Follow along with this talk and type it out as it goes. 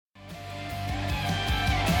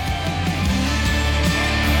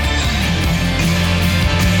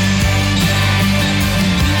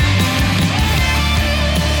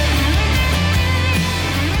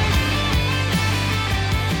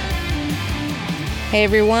Hey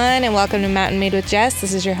everyone, and welcome to Mountain Made with Jess.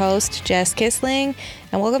 This is your host, Jess Kissling,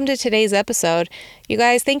 and welcome to today's episode. You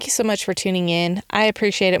guys, thank you so much for tuning in. I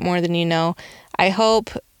appreciate it more than you know. I hope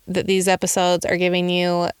that these episodes are giving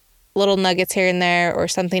you little nuggets here and there, or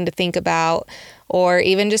something to think about, or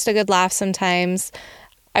even just a good laugh sometimes.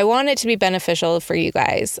 I want it to be beneficial for you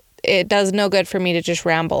guys. It does no good for me to just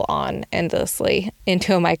ramble on endlessly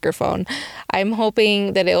into a microphone. I'm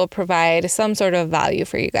hoping that it will provide some sort of value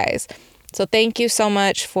for you guys. So thank you so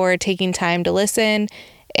much for taking time to listen,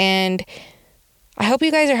 and I hope you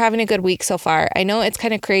guys are having a good week so far. I know it's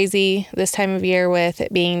kind of crazy this time of year with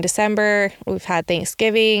it being December. We've had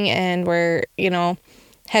Thanksgiving, and we're,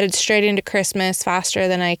 headed straight into Christmas faster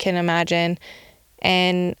than I can imagine.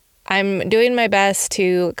 And I'm doing my best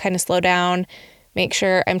to kind of slow down, make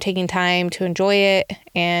sure I'm taking time to enjoy it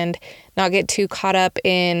and not get too caught up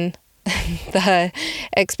in the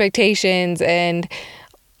expectations and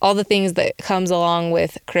all the things that comes along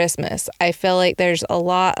with Christmas. I feel like there's a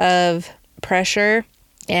lot of pressure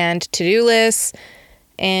and to-do lists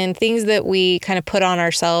and things that we kind of put on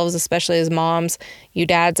ourselves, especially as moms. You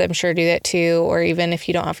dads, I'm sure, do that too, or even if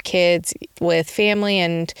you don't have kids, with family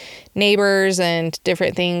and neighbors and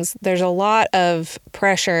different things. There's a lot of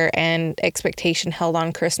pressure and expectation held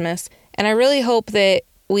on Christmas. And I really hope that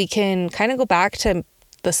we can kind of go back to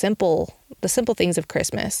the simple things of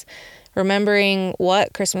Christmas. Remembering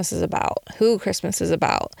what Christmas is about, who Christmas is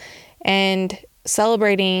about, and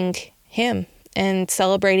celebrating Him and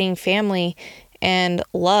celebrating family and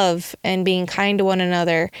love and being kind to one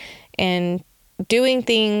another and doing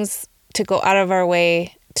things to go out of our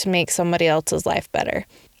way to make somebody else's life better.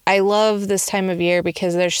 I love this time of year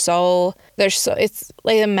because there's it's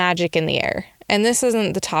like a magic in the air. And this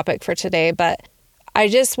isn't the topic for today, but I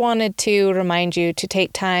just wanted to remind you to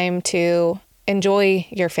take time to enjoy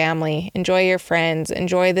your family, enjoy your friends,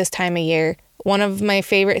 enjoy this time of year. One of my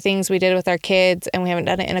favorite things we did with our kids, and we haven't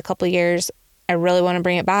done it in a couple of years, I really want to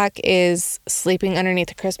bring it back, is sleeping underneath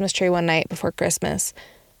the Christmas tree one night before Christmas.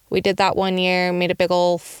 We did that one year, made a big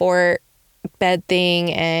old fort bed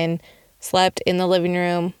thing, and slept in the living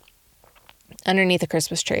room underneath the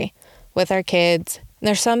Christmas tree with our kids.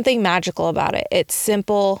 There's something magical about it. It's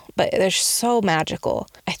simple, but there's so magical.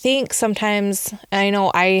 I think sometimes, I know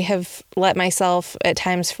I have let myself at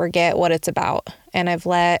times forget what it's about. And I've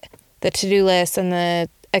let the to-do list and the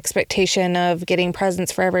expectation of getting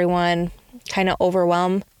presents for everyone kind of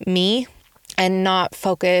overwhelm me and not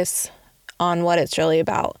focus on what it's really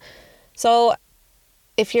about. So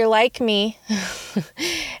if you're like me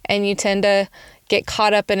and you tend to get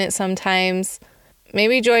caught up in it sometimes,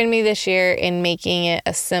 maybe join me this year in making it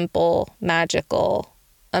a simple, magical,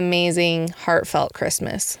 amazing, heartfelt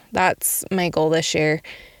Christmas. That's my goal this year,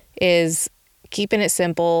 is keeping it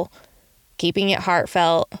simple, keeping it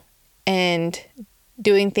heartfelt, and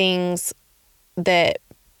doing things that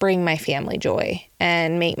bring my family joy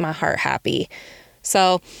and make my heart happy.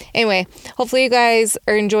 So anyway, hopefully you guys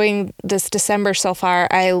are enjoying this December so far.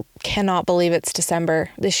 I cannot believe it's December.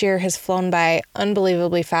 This year has flown by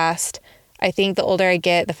unbelievably fast. I think the older I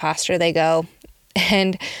get, the faster they go.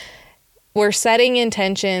 And we're setting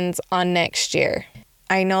intentions on next year.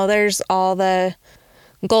 I know there's all the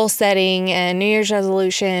goal setting and New Year's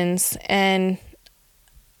resolutions. And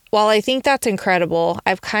while I think that's incredible,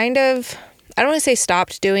 I've I don't want to say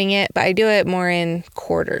stopped doing it, but I do it more in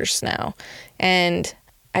quarters now. And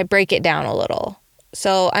I break it down a little.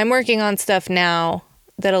 So I'm working on stuff now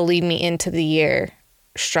that'll lead me into the year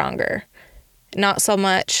stronger. Not so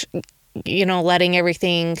much letting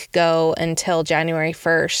everything go until January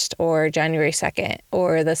 1st or January 2nd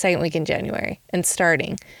or the second week in January and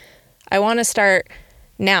starting. I want to start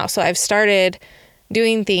now. So I've started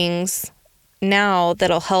doing things now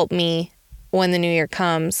that'll help me when the new year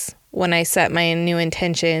comes, when I set my new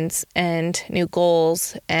intentions and new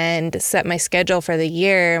goals and set my schedule for the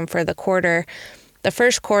year and for the quarter. The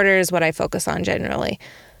first quarter is what I focus on generally.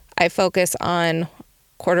 I focus on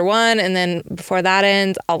quarter one, and then before that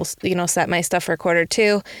ends, I'll set my stuff for quarter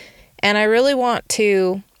two. And I really want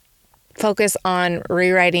to focus on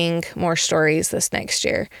rewriting more stories this next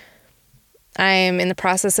year. I'm in the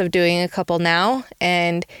process of doing a couple now,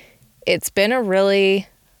 and it's been a really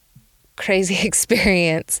crazy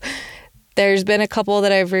experience. There's been a couple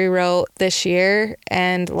that I've rewrote this year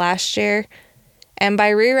and last year. And by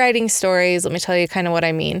rewriting stories, let me tell you kind of what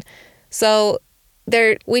I mean. So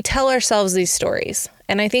we tell ourselves these stories,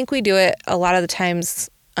 and I think we do it a lot of the times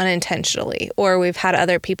unintentionally, or we've had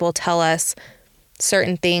other people tell us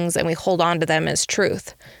certain things and we hold on to them as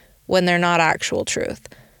truth when they're not actual truth.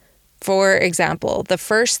 For example, the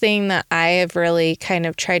first thing that I have really kind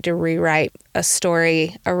of tried to rewrite a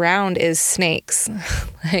story around is snakes.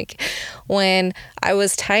 Like when I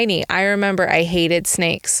was tiny, I remember I hated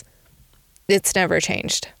snakes. It's never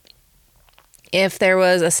changed. If there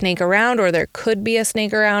was a snake around or there could be a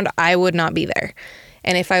snake around, I would not be there.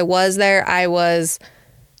 And if I was there, I was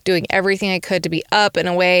doing everything I could to be up and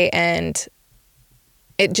away. And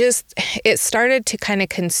it started to kind of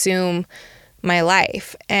consume my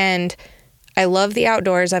life. And I love the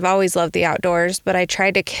outdoors. I've always loved the outdoors, but I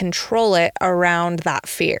tried to control it around that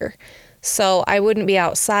fear. So I wouldn't be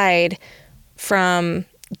outside from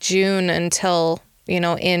June until,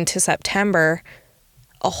 into September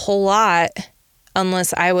a whole lot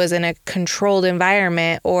unless I was in a controlled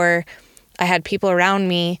environment or I had people around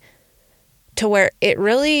me, to where it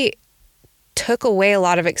really took away a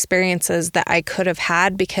lot of experiences that I could have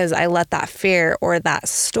had because I let that fear or that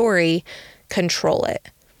story control it.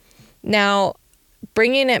 Now,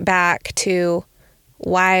 bringing it back to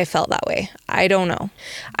why I felt that way, I don't know.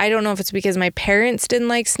 I don't know if it's because my parents didn't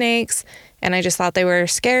like snakes and I just thought they were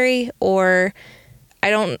scary, or I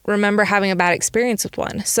don't remember having a bad experience with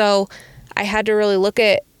one. So I had to really look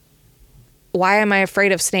at, why am I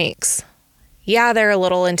afraid of snakes? Yeah, they're a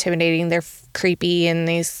little intimidating. They're creepy and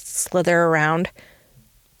they slither around,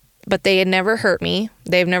 but they had never hurt me.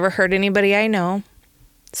 They've never hurt anybody I know.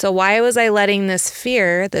 So why was I letting this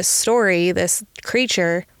fear, this story, this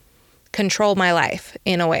creature control my life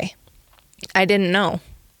in a way? I didn't know.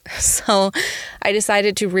 So I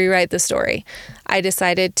decided to rewrite the story. I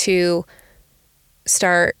decided to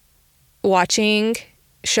start watching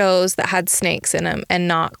shows that had snakes in them and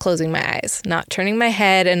not closing my eyes, not turning my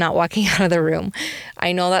head and not walking out of the room.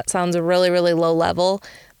 I know that sounds really, really low level,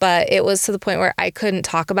 but it was to the point where I couldn't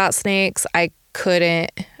talk about snakes. I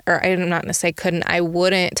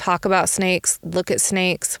wouldn't talk about snakes, look at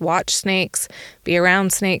snakes, watch snakes, be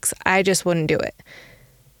around snakes. I just wouldn't do it.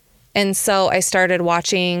 And so I started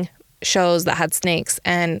watching shows that had snakes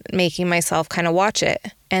and making myself kind of watch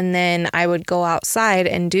it. And then I would go outside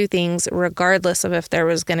and do things regardless of if there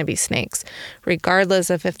was going to be snakes, regardless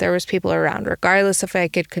of if there was people around, regardless if I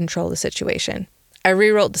could control the situation. I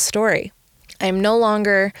rewrote the story. I'm no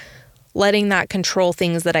longer letting that control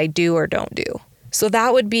things that I do or don't do. So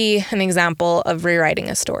that would be an example of rewriting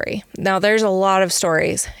a story. Now, there's a lot of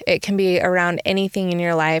stories. It can be around anything in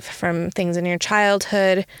your life, from things in your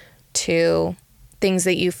childhood to things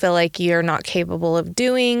that you feel like you're not capable of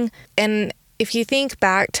doing. And if you think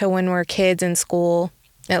back to when we're kids in school,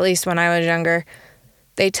 at least when I was younger,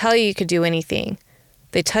 they tell you could do anything.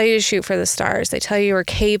 They tell you to shoot for the stars. They tell you are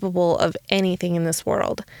capable of anything in this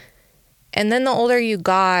world. And then the older you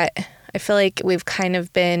got, I feel like we've kind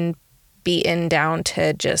of been beaten down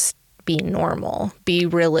to just be normal, be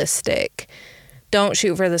realistic. Don't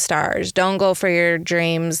shoot for the stars. Don't go for your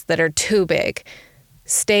dreams that are too big.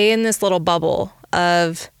 Stay in this little bubble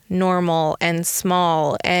of normal and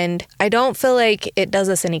small. And I don't feel like it does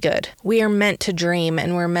us any good. We are meant to dream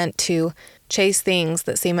and we're meant to chase things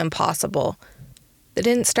that seem impossible. They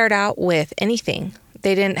didn't start out with anything.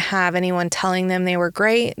 They didn't have anyone telling them they were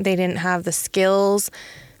great. They didn't have the skills,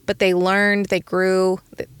 but they learned, they grew,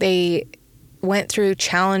 they went through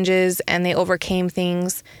challenges and they overcame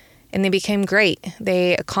things and they became great.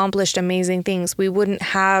 They accomplished amazing things. We wouldn't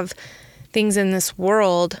have things in this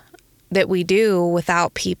world that we do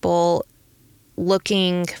without people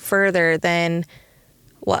looking further than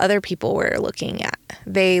what other people were looking at.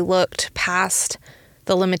 They looked past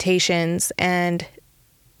the limitations and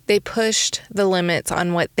they pushed the limits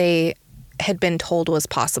on what they had been told was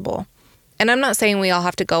possible. And I'm not saying we all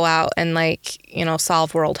have to go out and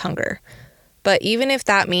solve world hunger. But even if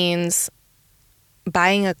that means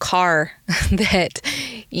buying a car that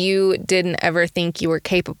you didn't ever think you were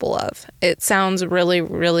capable of. It sounds really,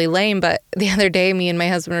 really lame, but the other day me and my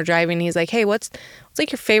husband were driving and he's like, "Hey, what's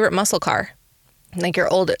like your favorite muscle car? Like your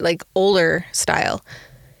older style."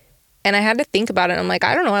 And I had to think about it. I'm like,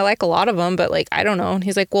 "I don't know. I like a lot of them, but I don't know." And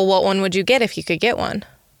he's like, "Well, what one would you get if you could get one?"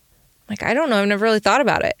 I'm like, "I don't know. I've never really thought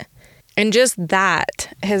about it." And just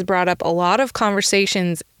that has brought up a lot of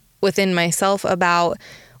conversations within myself about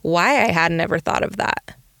why I had never thought of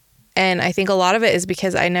that. And I think a lot of it is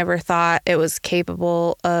because I never thought it was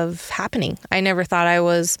capable of happening. I never thought I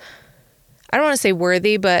was, I don't want to say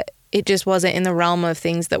worthy, but it just wasn't in the realm of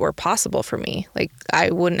things that were possible for me. I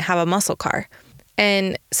wouldn't have a muscle car.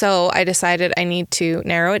 And so I decided I need to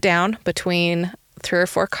narrow it down between 3 or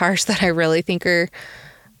 4 cars that I really think are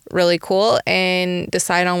really cool and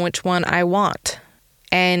decide on which one I want.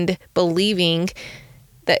 And believing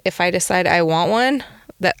that if I decide I want one,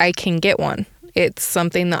 that I can get one. It's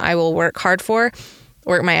something that I will work hard for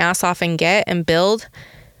work my ass off and get and build,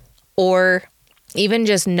 or even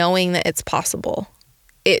just knowing that it's possible.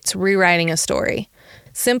 It's rewriting a story.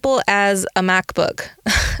 Simple as a MacBook.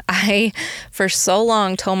 I, for so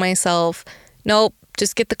long, told myself, nope,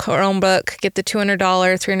 just get the Chromebook, get the $200,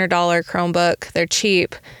 $300 Chromebook. They're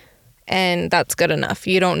cheap, and that's good enough.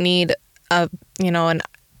 You don't need an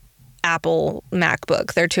Apple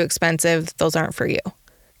MacBook. They're too expensive. Those aren't for you.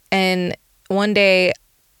 And one day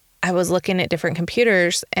I was looking at different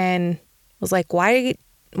computers and was like, why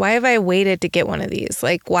have I waited to get one of these?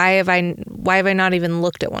 Like, why have I not even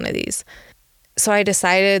looked at one of these? So I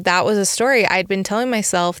decided that was a story. I'd been telling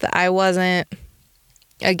myself that I wasn't,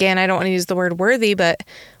 again, I don't want to use the word worthy, but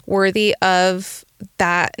worthy of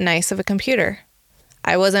that nice of a computer.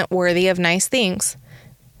 I wasn't worthy of nice things.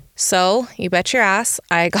 So you bet your ass,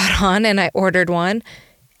 I got on and I ordered one,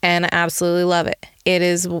 and I absolutely love it. It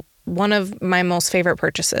is one of my most favorite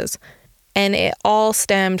purchases. And it all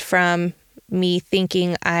stemmed from me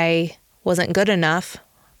thinking I wasn't good enough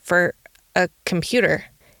for a computer.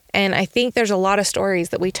 And I think there's a lot of stories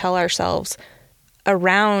that we tell ourselves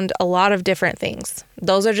around a lot of different things.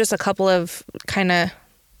 Those are just a couple of kind of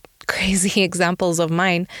crazy examples of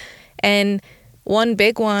mine. And one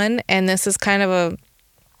big one, and this is kind of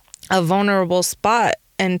a vulnerable spot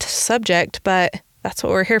and subject, but that's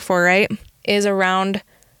what we're here for, right? Is around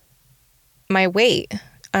my weight,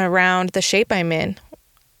 around the shape I'm in,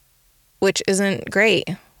 which isn't great.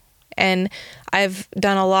 And I've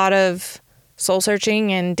done a lot of soul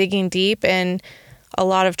searching and digging deep and a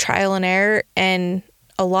lot of trial and error. And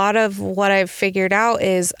a lot of what I've figured out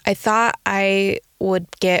is I thought I would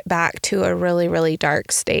get back to a really, really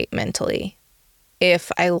dark state mentally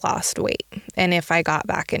if I lost weight and if I got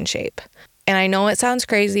back in shape. And I know it sounds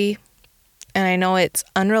crazy and I know it's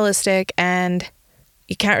unrealistic and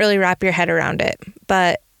you can't really wrap your head around it,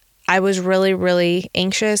 but I was really, really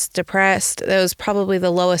anxious, depressed. That was probably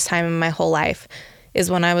the lowest time in my whole life,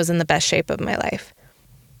 is when I was in the best shape of my life.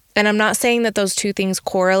 And I'm not saying that those two things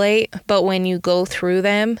correlate, but when you go through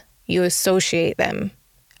them, you associate them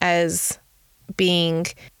as being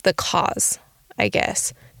the cause, I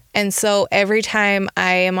guess. And so every time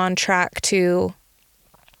I am on track to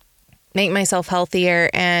make myself healthier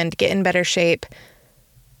and get in better shape,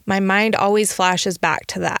 my mind always flashes back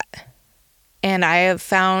to that. And I have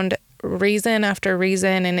found reason after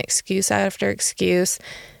reason and excuse after excuse.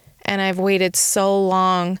 And I've waited so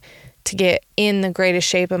long to get in the greatest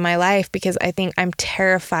shape of my life because I think I'm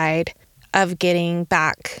terrified of getting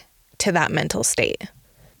back to that mental state.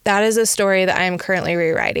 That is a story that I am currently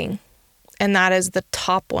rewriting. And that is the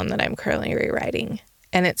top one that I'm currently rewriting.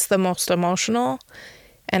 And it's the most emotional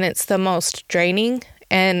and it's the most draining.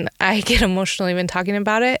 And I get emotional even talking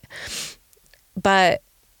about it. But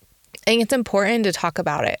I think it's important to talk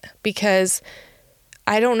about it because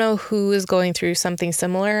I don't know who is going through something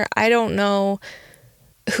similar. I don't know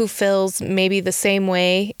who feels maybe the same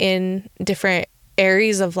way in different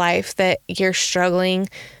areas of life, that you're struggling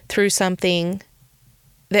through something,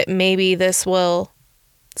 that maybe this will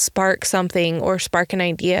spark something or spark an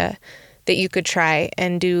idea that you could try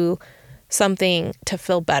and do something to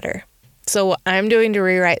feel better. So what I'm doing to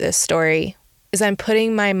rewrite this story is I'm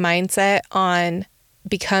putting my mindset on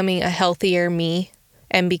becoming a healthier me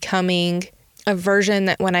and becoming a version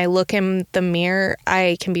that when I look in the mirror,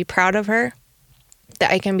 I can be proud of her,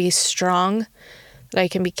 that I can be strong, that I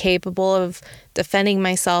can be capable of defending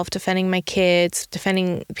myself, defending my kids,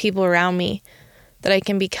 defending people around me, that I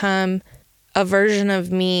can become a version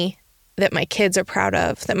of me that my kids are proud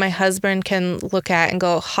of, that my husband can look at and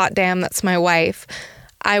go, hot damn, that's my wife.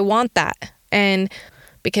 I want that. And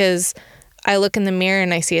because I look in the mirror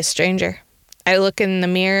and I see a stranger. I look in the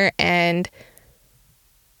mirror and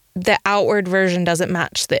the outward version doesn't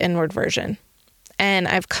match the inward version. And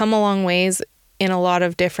I've come a long ways in a lot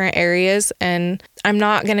of different areas, and I'm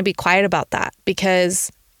not going to be quiet about that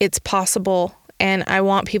because it's possible and I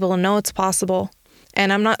want people to know it's possible.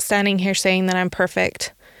 And I'm not standing here saying that I'm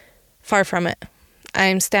perfect. Far from it.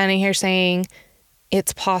 I'm standing here saying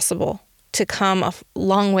it's possible to come a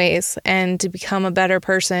long ways and to become a better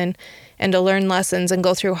person and to learn lessons and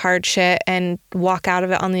go through hard shit and walk out of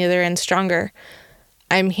it on the other end stronger.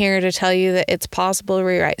 I'm here to tell you that it's possible to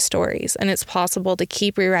rewrite stories and it's possible to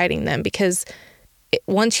keep rewriting them because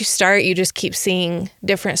once you start, you just keep seeing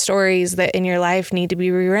different stories that in your life need to be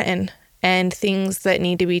rewritten and things that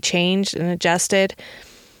need to be changed and adjusted.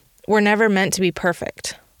 We're never meant to be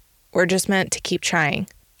perfect. We're just meant to keep trying.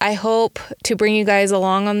 I hope to bring you guys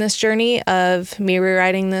along on this journey of me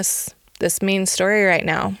rewriting this main story right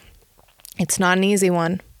now. It's not an easy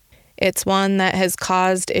one. It's one that has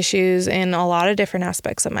caused issues in a lot of different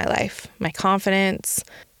aspects of my life. My confidence,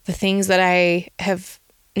 the things that I have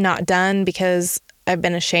not done because I've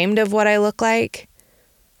been ashamed of what I look like.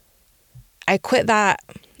 I quit that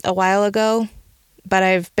a while ago, but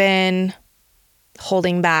I've been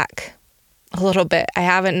holding back a little bit. I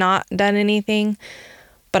haven't not done anything,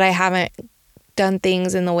 but I haven't done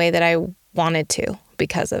things in the way that I wanted to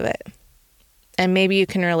because of it. And maybe you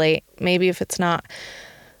can relate. Maybe if it's not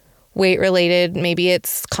weight related, maybe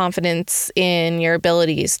it's confidence in your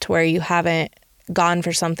abilities to where you haven't gone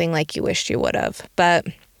for something like you wished you would have. But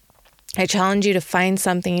I challenge you to find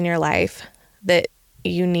something in your life that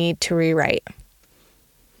you need to rewrite.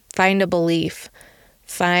 Find a belief,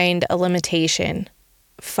 find a limitation,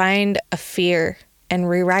 find a fear, and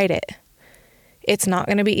rewrite it. It's not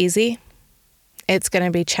going to be easy. It's going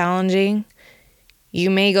to be challenging. You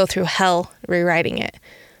may go through hell rewriting it.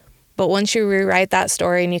 But once you rewrite that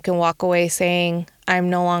story and you can walk away saying, I'm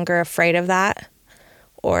no longer afraid of that,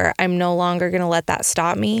 or I'm no longer going to let that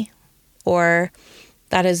stop me, or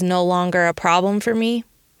that is no longer a problem for me,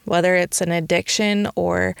 whether it's an addiction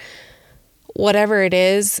or whatever it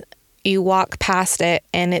is, you walk past it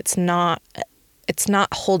and it's not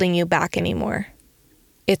holding you back anymore.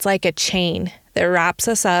 It's like a chain that wraps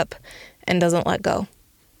us up and doesn't let go.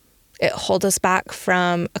 It holds us back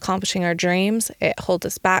from accomplishing our dreams. It holds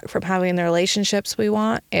us back from having the relationships we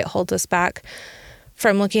want. It holds us back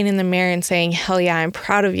from looking in the mirror and saying, hell yeah, I'm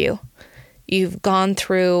proud of you. You've gone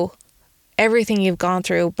through everything you've gone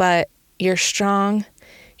through, but you're strong,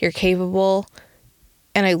 you're capable,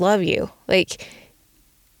 and I love you. Like,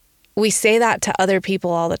 we say that to other people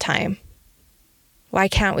all the time. Why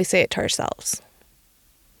can't we say it to ourselves?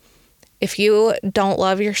 If you don't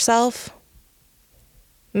love yourself,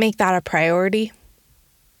 make that a priority.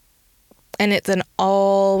 And it's an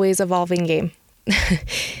always evolving game.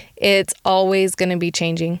 It's always going to be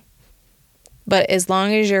changing. But as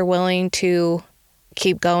long as you're willing to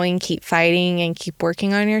keep going, keep fighting, and keep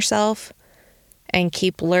working on yourself, and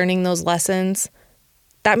keep learning those lessons,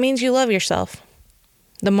 that means you love yourself.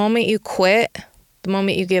 The moment you quit, the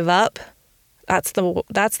moment you give up, that's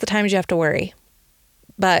the times you have to worry.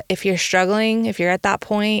 But if you're struggling, if you're at that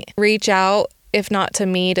point, reach out, if not to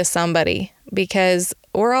me, to somebody, because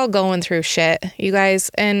we're all going through shit, you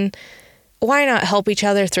guys, and why not help each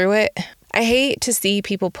other through it? I hate to see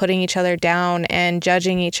people putting each other down and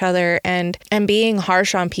judging each other and being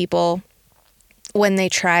harsh on people when they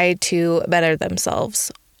try to better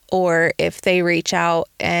themselves, or if they reach out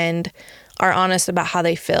and are honest about how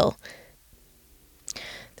they feel.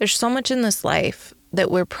 There's so much in this life that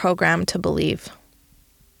we're programmed to believe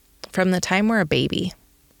from the time we're a baby.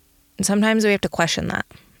 And sometimes we have to question that.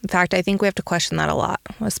 In fact, I think we have to question that a lot,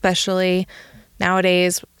 especially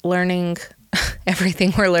nowadays, learning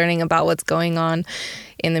everything we're learning about what's going on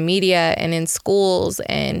in the media and in schools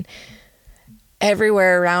and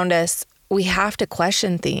everywhere around us. We have to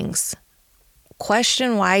question things.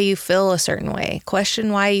 Question why you feel a certain way.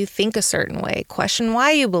 Question why you think a certain way. Question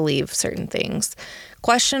why you believe certain things.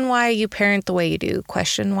 Question why you parent the way you do.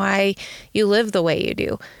 Question why you live the way you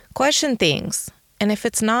do. Question things. And if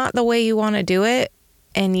it's not the way you want to do it,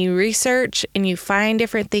 and you research and you find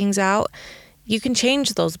different things out, you can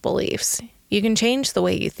change those beliefs. You can change the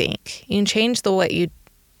way you think. You can change you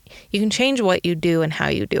can change what you do and how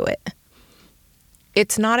you do it.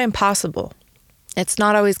 It's not impossible. It's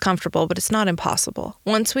not always comfortable, but it's not impossible.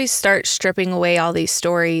 Once we start stripping away all these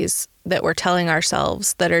stories that we're telling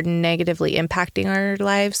ourselves that are negatively impacting our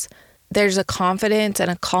lives, there's a confidence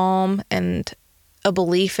and a calm and a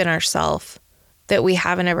belief in ourselves that we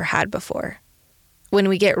haven't ever had before. When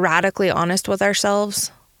we get radically honest with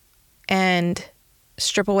ourselves and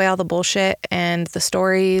strip away all the bullshit and the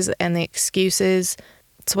stories and the excuses,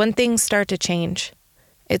 it's when things start to change.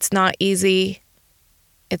 It's not easy.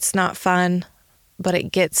 It's not fun, but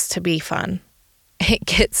it gets to be fun. It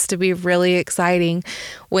gets to be really exciting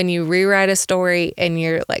when you rewrite a story and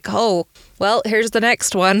you're like, oh, well, here's the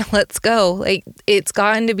next one. Let's go. Like, it's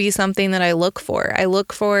gotten to be something that I look for. I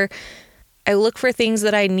look for things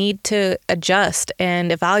that I need to adjust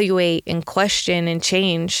and evaluate and question and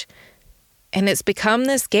change. And it's become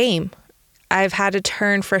this game. I've had to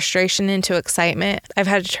turn frustration into excitement. I've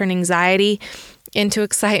had to turn anxiety into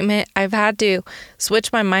excitement. I've had to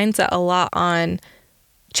switch my mindset a lot on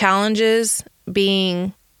challenges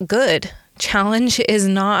being good. Challenge is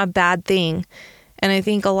not a bad thing. And I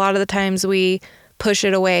think a lot of the times we push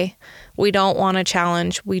it away. We don't want to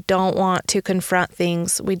challenge. We don't want to confront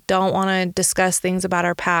things. We don't want to discuss things about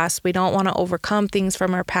our past. We don't want to overcome things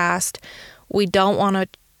from our past. We don't want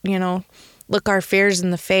to, look our fears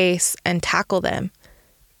in the face and tackle them.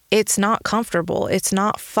 it's not comfortable. It's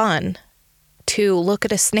not fun to look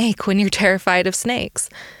at a snake when you're terrified of snakes.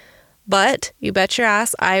 But you bet your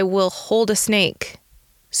ass I will hold a snake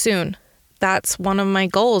soon. That's one of my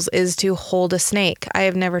goals, is to hold a snake. I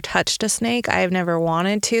have never touched a snake. I have never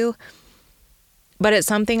wanted to, but it's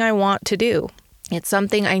something I want to do. It's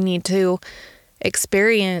something I need to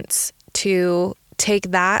experience to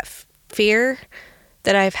take that fear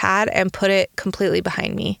that I've had and put it completely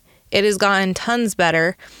behind me. It has gotten tons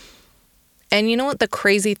better. And you know what the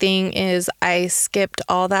crazy thing is? I skipped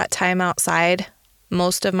all that time outside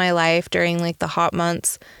most of my life during like the hot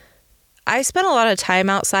months. I spent a lot of time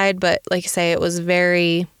outside, but like I say, it was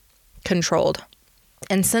very controlled.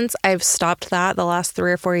 And since I've stopped that the last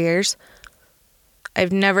 3 or 4 years,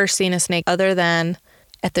 I've never seen a snake other than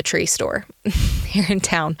at the tree store here in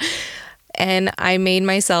town. And I made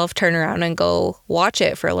myself turn around and go watch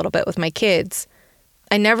it for a little bit with my kids.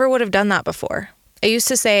 I never would have done that before. I used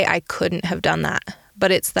to say I couldn't have done that,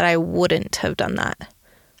 but it's that I wouldn't have done that.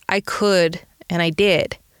 I could, and I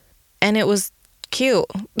did. And it was cute.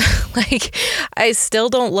 Like, I still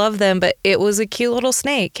don't love them, but it was a cute little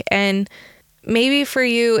snake. And maybe for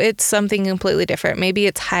you, it's something completely different. Maybe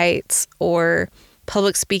it's heights or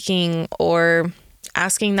public speaking or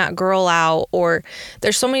asking that girl out, or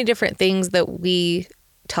there's so many different things that we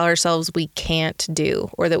tell ourselves we can't do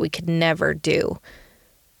or that we could never do.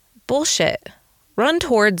 Bullshit. Run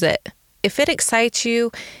towards it. If it excites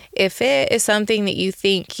you, if it is something that you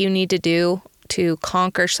think you need to do to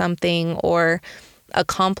conquer something or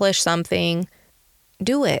accomplish something,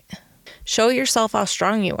 do it. Show yourself how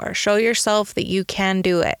strong you are. Show yourself that you can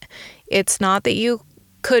do it. It's not that you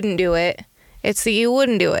couldn't do it. It's that you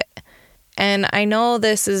wouldn't do it. And I know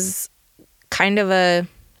this is kind of a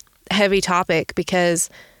heavy topic because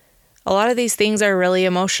a lot of these things are really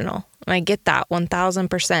emotional. And I get that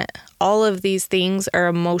 1000%. All of these things are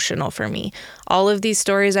emotional for me. All of these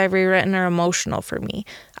stories I've rewritten are emotional for me.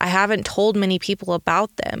 I haven't told many people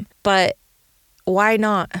about them, but why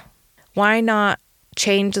not? Why not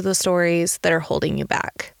change the stories that are holding you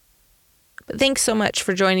back? But thanks so much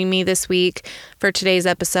for joining me this week for today's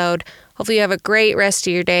episode. Hopefully you have a great rest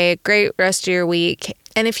of your day, a great rest of your week.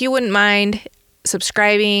 And if you wouldn't mind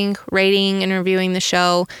subscribing, rating, and reviewing the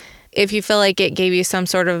show, if you feel like it gave you some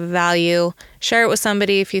sort of value, share it with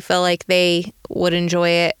somebody if you feel like they would enjoy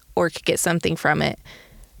it or could get something from it.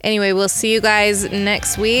 Anyway, we'll see you guys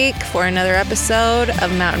next week for another episode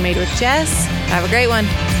of Mountain Made with Jess. Have a great one.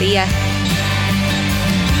 See ya.